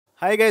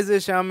Hi guys, this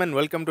is Sham and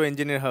welcome to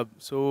Engineer Hub.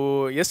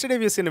 So yesterday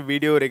we seen a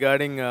video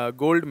regarding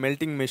gold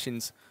melting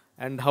machines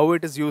and how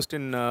it is used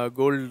in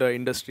gold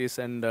industries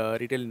and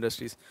retail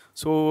industries.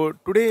 So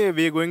today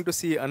we are going to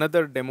see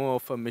another demo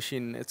of a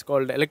machine. It's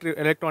called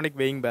electronic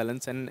weighing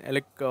balance and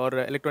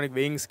electronic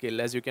weighing scale,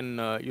 as you can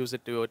use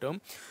it to your term.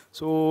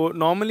 So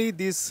normally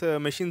these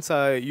machines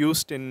are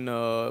used in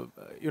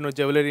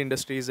jewelry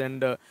industries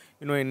and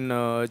in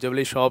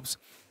jewelry shops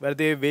where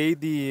they weigh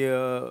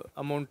the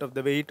amount of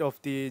the weight of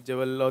the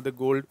jewel or the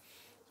gold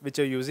which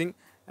are using.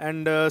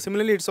 And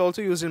similarly, it's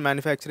also used in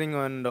manufacturing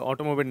and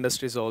automobile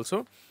industries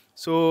also.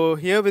 So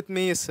here with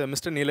me is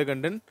Mr.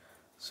 Neelagandan.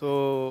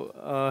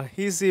 So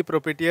he's the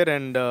proprietor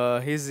and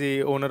he's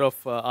the owner of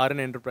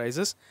RN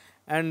Enterprises,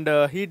 and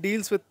he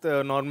deals with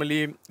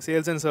normally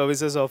sales and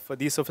services of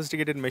these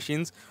sophisticated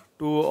machines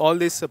to all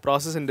these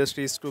process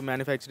industries, to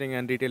manufacturing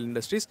and retail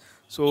industries.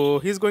 So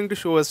he's going to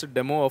show us a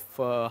demo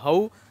of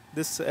how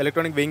this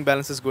electronic weighing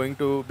balance is going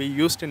to be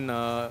used in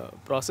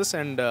process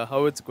and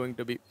how it's going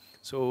to be.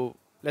 So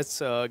let's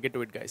get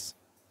to it, guys.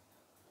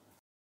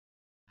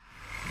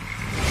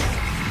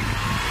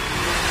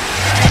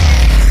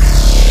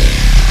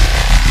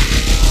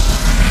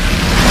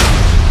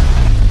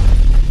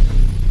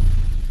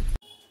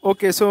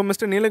 Okay, so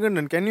Mr.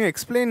 Neelagandan, can you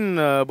explain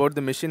about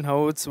the machine,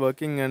 how it's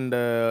working and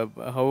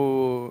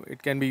how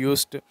it can be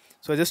used?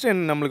 So just in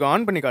நம்மளுக்கு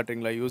on பண்ணி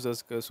காட்டுறீங்களா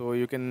யூசர்ஸ்க்கு, so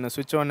you can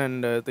switch on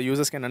and the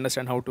users can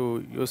understand how to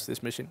use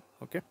this machine.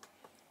 Okay.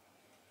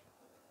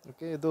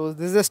 Okay,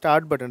 this is the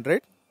start button,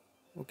 right?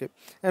 Okay.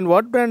 And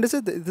what brand is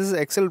it? This is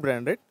Excel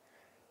brand, right?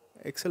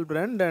 Excel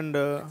brand and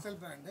Excel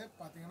brand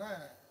பார்த்தீங்கன்னா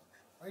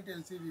white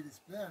LCD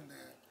display and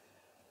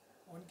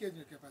 1 kg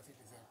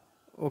capacity sir.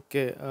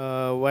 okay,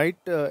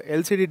 white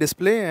LCD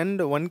display and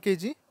 1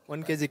 kg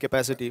 1 kg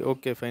capacity.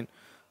 Okay, fine.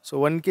 So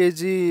 1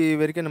 kg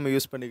வரைக்கும் நம்ம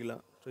use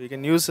பண்ணிக்கலாம். So you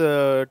can use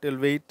till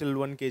weight till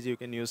 1 kg you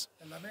can use.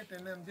 எல்லாமே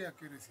 10 mg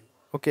accuracy.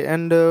 Okay,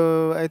 and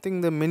I think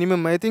the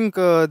minimum, I think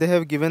they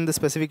have given the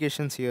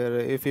specifications here.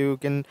 If you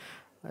can,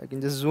 I can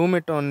just zoom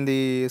it on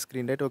the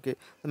screen, right? Okay,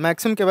 the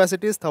maximum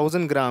capacity is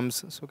 1000 grams.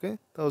 So, okay,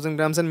 1000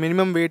 grams, and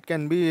minimum weight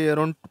can be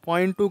around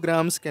 0.2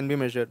 grams can be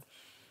measured.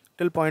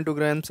 Till 0.2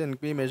 grams can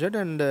be measured,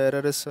 and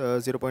error is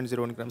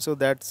 0.01 grams. So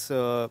that's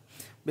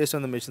based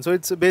on the machine. So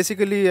it's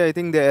basically, I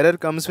think the error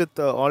comes with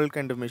all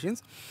kind of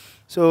machines.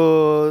 So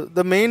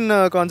the main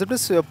concept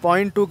is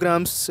 0.2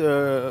 grams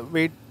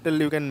weight till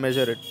you can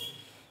measure it.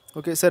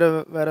 Okay sir,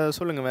 வேறு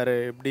சொல்லுங்கள், வேறு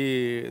எப்படி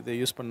இதை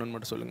use பண்ணணும்னு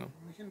மட்டும் சொல்லுங்கள்.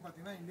 Machine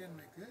பார்த்தீங்கன்னா Indian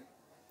மேக்கு,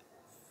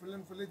 full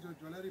and fully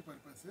jewellery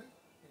purpose.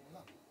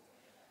 ஓகேங்களா,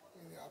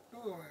 இது அப் டு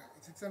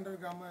 600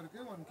 கிராமாக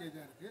இருக்குது, 1 kg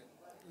இருக்குது.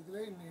 இதில்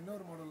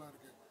இன்னொரு மாடலாக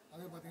இருக்குது,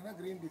 அது பார்த்தீங்கன்னா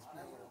க்ரீன்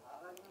டிஸ்பிளே வரும்.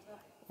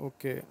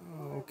 Okay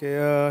okay,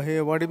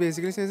 what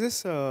basically says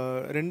is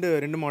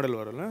ரெண்டு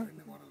மாடல் வரும்ல,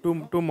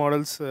 டூ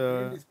மாடல்ஸ்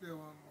டிஸ்பிளே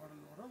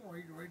மாடல் வரும்,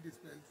 white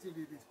display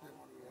LCD display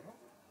model வரும்.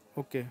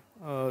 ஓகே,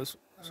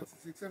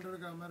 600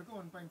 கிராம் இருக்குது,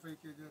 1.5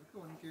 kg இருக்குது,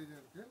 1 kg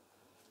இருக்குது,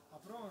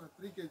 அப்புறம்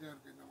 3 kg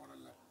இருக்குது இந்த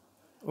மாடலில்.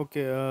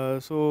 Okay,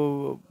 so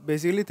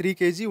basically 3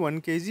 kg, 1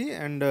 kg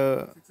and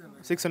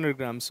 600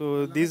 grams. So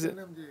these,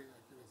 10 mg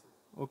accuracy.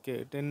 okay,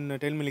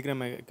 10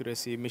 milligram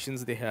accuracy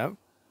machines they have.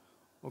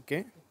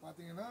 Okay.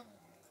 பார்த்தீங்கன்னா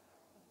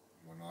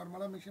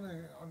நார்மலாக மிஷினை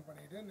ஆன்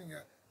பண்ணிவிட்டு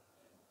நீங்கள்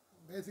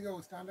பேசிக்காக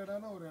ஒரு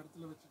ஸ்டாண்டர்டான ஒரு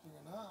இடத்துல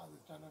வச்சுட்டிங்கன்னா அது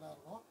ஸ்டாண்டர்டாக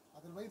இருக்கும்.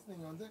 அதர்வைஸ்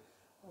நீங்கள் வந்து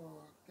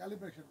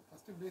கேலிப்ரேஷன்,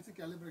 ஃபஸ்ட்டு பேசிக்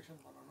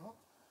கேலிப்ரேஷன் பண்ணணும்.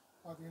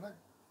 பார்த்தீங்கன்னா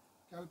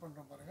கேல்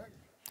பண்ணுறோம் பாருங்கள்.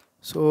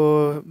 So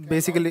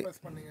basically,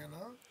 ப்ரெஸ்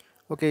பண்ணிங்கன்னா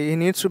okay, he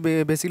needs to be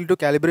basically to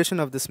calibration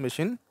of this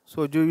machine. So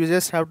you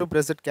just have to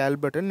press that cal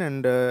button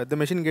and the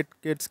machine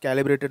gets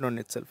calibrated on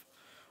itself.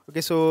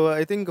 Okay, so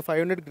I think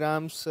 500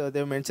 grams they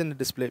have mentioned the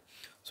display.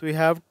 So we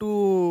have to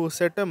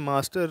set a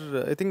master,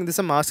 I think this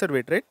is a master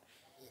weight, right?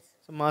 Yes.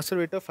 So master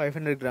weight of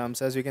 500 grams,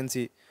 as you can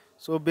see.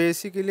 So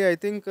basically I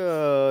think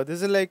this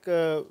is like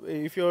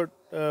if you're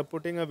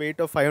putting a weight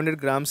of 500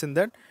 grams in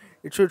that,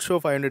 it should show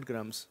 500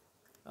 grams.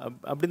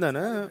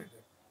 Abdindana?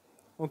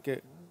 Okay,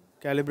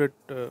 calibrate.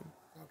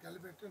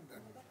 calibrated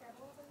done.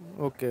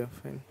 Okay,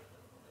 fine.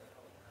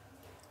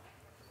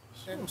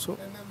 10 So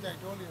 10 mg I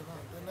told you, no?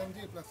 10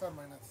 mg plus or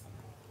minus.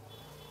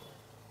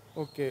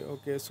 okay,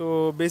 okay. So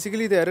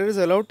basically the error is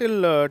allowed till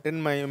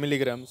 10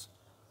 milligrams.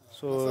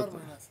 So Plus or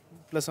minus.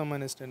 plus or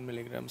minus 10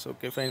 milligrams.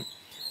 Okay, fine.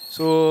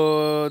 So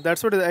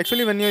that's what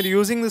actually when you're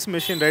using this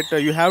machine, right,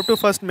 you have to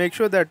first make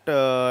sure that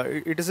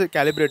it is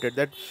calibrated,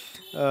 that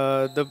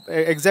the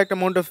exact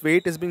amount of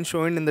weight has been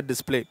shown in the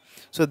display.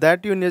 So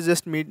that you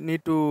just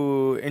need to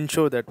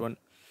ensure that one.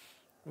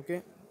 Okay.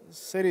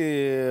 சரி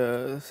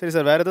சரி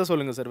sir, வேறு எதாவது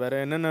சொல்லுங்கள் sir, வேறு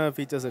என்னென்ன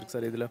features இருக்குது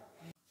sir இதில்?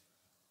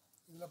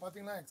 இதில்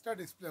பார்த்தீங்கன்னா எக்ஸ்ட்ரா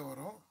டிஸ்பிளே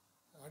வரும்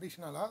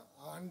அடிஷ்னலாக,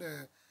 அண்டு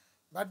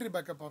பேட்டரி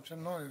பேக்கப்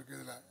ஆப்ஷனும் இருக்குது.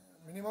 இதில்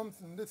மினிமம்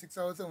வந்து 6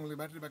 hours உங்களுக்கு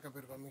பேட்டரி பேக்கப்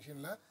இருக்கும்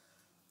மிஷினில்.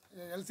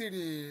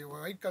 LCD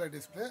white colour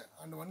display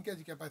and 1 kg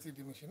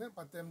capacity machine,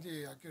 10 mg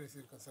accuracy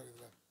இருக்கும் சார்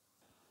இதில்.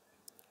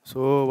 So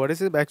what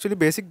is it? Actually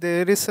basic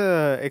there is a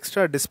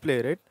extra display,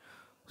 right?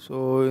 So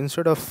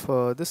instead of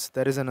this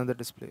there is another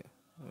display.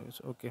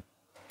 Okay.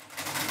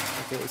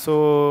 Okay, so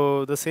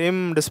the same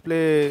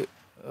display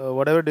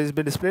whatever is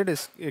be displayed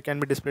is it can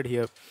be displayed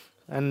here.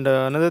 And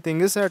another thing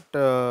is that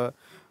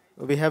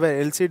we have a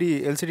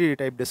LCD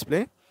type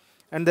display,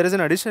 and there is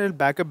an additional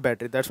backup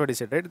battery. That's what he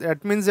said, right?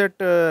 That means that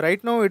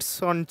right now it's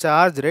on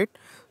charge, right?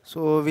 So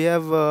we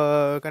have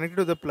connected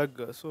to the plug.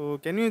 So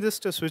can you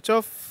just switch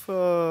off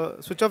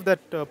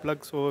that plug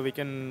so we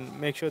can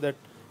make sure that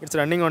it's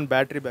running on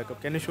battery backup?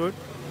 Can you show it?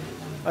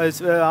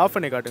 It's off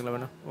and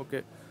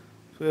okay.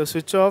 So you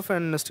switch off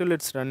and still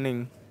it's running.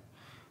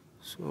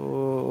 So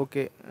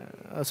okay,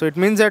 so it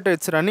means that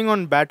it's running on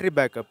battery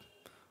backup.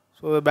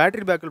 So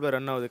battery backup will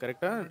run now,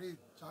 correct? Already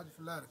charge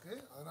ஃபுல்லாக இருக்குது,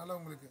 அதனால்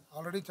உங்களுக்கு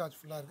already charge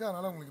ஃபுல்லாக இருக்குது,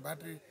 அதனால் உங்களுக்கு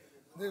battery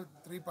வந்து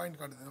 3 point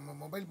காட்டுது. நம்ம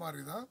மொபைல்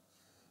மாதிரி தான்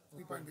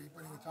 3 பாயிண்ட். இப்போ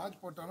நீங்கள் சார்ஜ்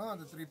போட்டாலும்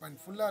அந்த 3 பாயிண்ட்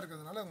ஃபுல்லாக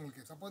இருக்கிறதுனால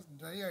உங்களுக்கு சப்போஸ்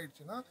ட்ரை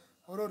ஆகிடுச்சுன்னா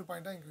ஒரு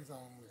பாயிண்ட்டாக இன்க்ரீஸ்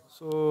ஆகும் உங்களுக்கு.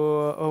 ஸோ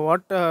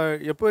வாட்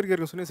எப்போ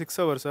இருக்குன்னு சொன்னி 6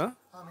 hours?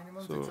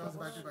 Minimum 6 hours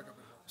battery backup.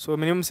 So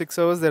minimum 6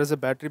 hours there is a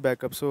battery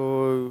backup. So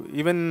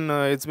even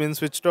it's been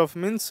switched off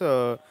means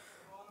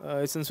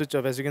it's in switch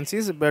off as you can see,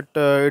 but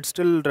it's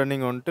still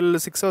running on till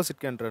 6 hours it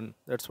can run.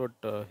 That's what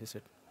he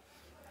said.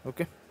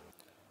 Okay.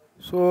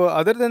 So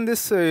other than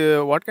this,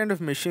 what kind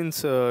of machines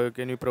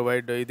can you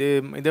provide?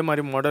 இதே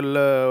மாதிரி model,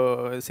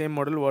 same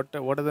model,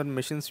 what other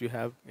machines you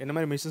have? என்ன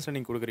மாதிரி machines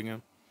நீங்க கொடுக்குறீங்க?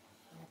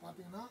 நம்ம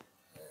பார்த்தீங்கன்னா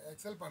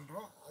XL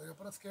பண்ணுறோம்,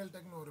 அதுக்கப்புறம் ஸ்கேல்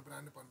டெக்னு ஒரு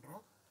பிராண்டு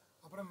பண்ணுறோம்,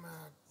 அப்புறம்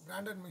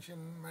பிராண்டட்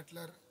மிஷின்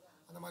மெட்லர்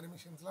அந்த மாதிரி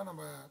மிஷின்ஸ்லாம்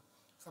நம்ம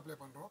சப்ளை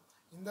பண்ணுறோம்.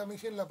 இந்த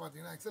மிஷினில்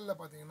பார்த்தீங்கன்னா எக்ஸலில்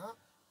பார்த்தீங்கன்னா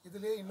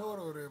இதுலேயே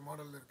ஒரு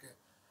மாடல் இருக்குது.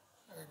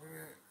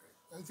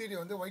 எல்சிடி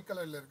வந்து ஒயிட்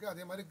கலரில் இருக்குது,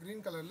 அதே மாதிரி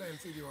க்ரீன் கலரில்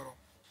எல்சிடி வரும்.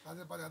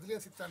 அதுலேயே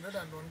 600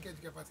 and 1 kg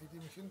கெப்பாசிட்டி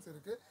மிஷின்ஸ்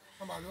இருக்குது.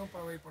 நம்ம அதுவும்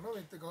ப்ரொவைட் பண்ணோம்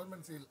with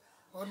government seal.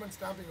 Government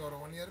stamping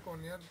வரும், 1 year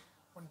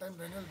 1 time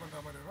ரெனியூவல்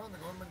பண்ணுற மாதிரி வரும். அந்த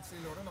கவர்மெண்ட்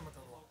சீலோட நம்ம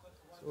தருவோம்.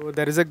 So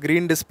there is a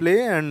green display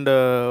and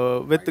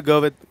with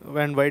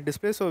and white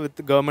display. So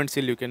with government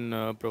seal you can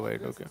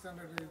provide. Okay.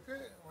 600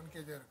 இருக்குது, 1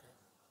 kg இருக்குது.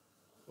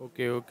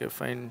 Okay,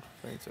 fine,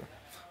 sir.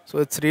 So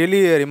it's really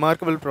a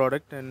remarkable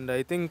product, and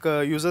I think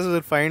users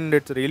will find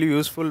it really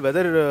useful,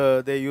 whether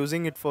they're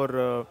using it for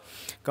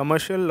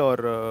commercial or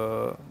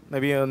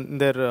maybe on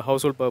their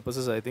household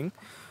purposes, I think.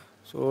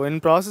 So in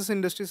process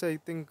industries, I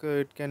think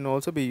it can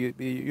also be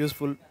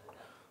useful.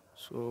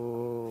 So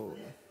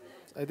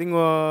I think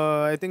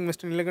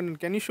Mr. Nilakandan,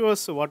 can you show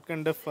us what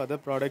kind of other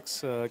products?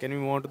 Can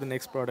we move on to the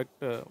next product?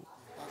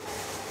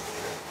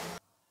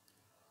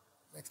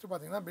 Next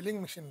பார்த்தீங்கன்னா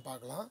billing machine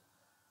பார்க்கலாம்.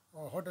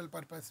 Hotel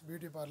purpose,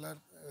 beauty parlour,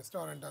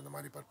 restaurant அந்த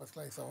மாதிரி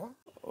பர்பஸ்லாம் use ஆகும்.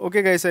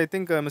 Okay guys, I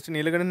think Mr.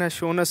 Nilakandan has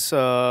shown us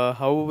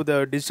how the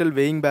digital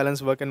weighing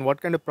balance work and what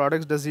kind of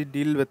products does he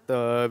deal with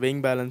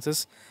weighing balances.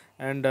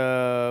 And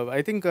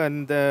I think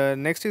the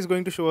next is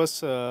going to show us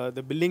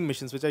the billing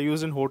machines which are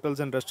used in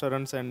hotels and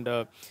restaurants and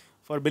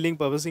for billing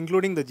purposes,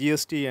 including the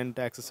GST and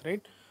taxes,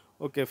 right?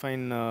 Okay,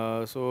 fine.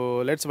 So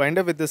let's wind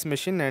up with this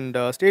machine and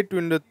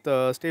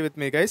stay with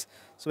me guys.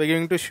 So we're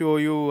going to show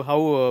you how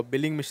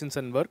billing machines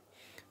and work.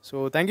 So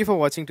thank you for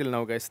watching till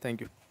now guys. Thank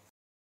you.